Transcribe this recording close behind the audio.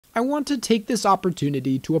I want to take this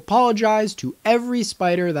opportunity to apologize to every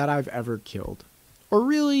spider that I've ever killed. Or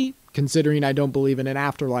really, considering I don't believe in an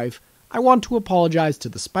afterlife, I want to apologize to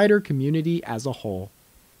the spider community as a whole.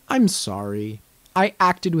 I'm sorry. I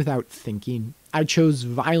acted without thinking. I chose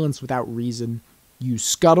violence without reason. You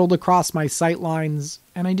scuttled across my sightlines,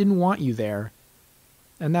 and I didn't want you there.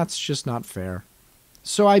 And that's just not fair.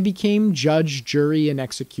 So I became judge, jury, and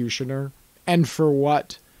executioner. And for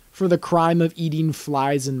what? For the crime of eating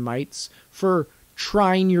flies and mites? For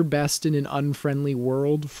trying your best in an unfriendly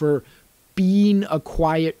world? For being a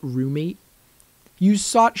quiet roommate? You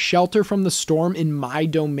sought shelter from the storm in my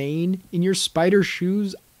domain. In your spider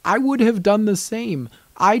shoes, I would have done the same.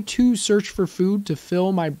 I too search for food to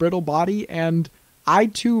fill my brittle body, and I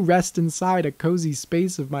too rest inside a cozy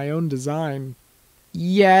space of my own design.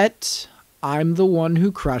 Yet, I'm the one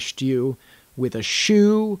who crushed you with a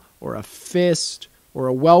shoe or a fist or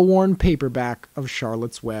a well-worn paperback of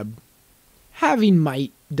Charlotte's Web. Having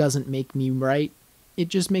might doesn't make me right. It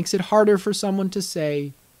just makes it harder for someone to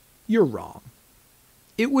say, you're wrong.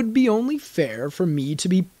 It would be only fair for me to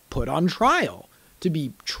be put on trial, to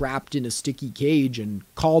be trapped in a sticky cage and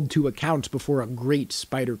called to account before a great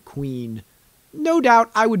spider queen. No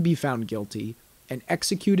doubt I would be found guilty and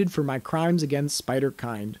executed for my crimes against spider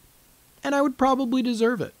kind. And I would probably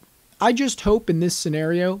deserve it. I just hope in this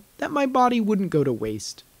scenario that my body wouldn't go to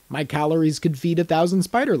waste. My calories could feed 1,000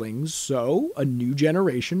 spiderlings, so a new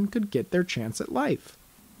generation could get their chance at life.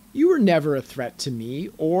 You were never a threat to me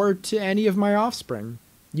or to any of my offspring.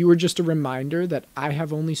 You were just a reminder that I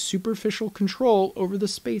have only superficial control over the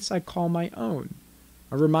space I call my own.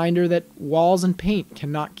 A reminder that walls and paint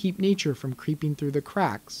cannot keep nature from creeping through the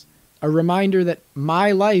cracks. A reminder that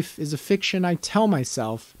my life is a fiction I tell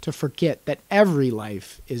myself to forget that every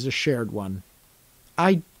life is a shared one.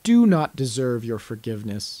 I do not deserve your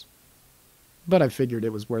forgiveness, but I figured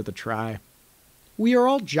it was worth a try. We are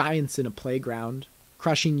all giants in a playground,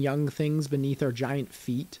 crushing young things beneath our giant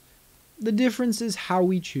feet. The difference is how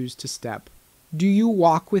we choose to step. Do you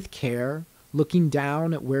walk with care, looking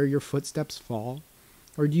down at where your footsteps fall?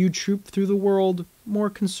 Or do you troop through the world more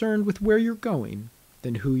concerned with where you're going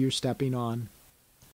than who you're stepping on?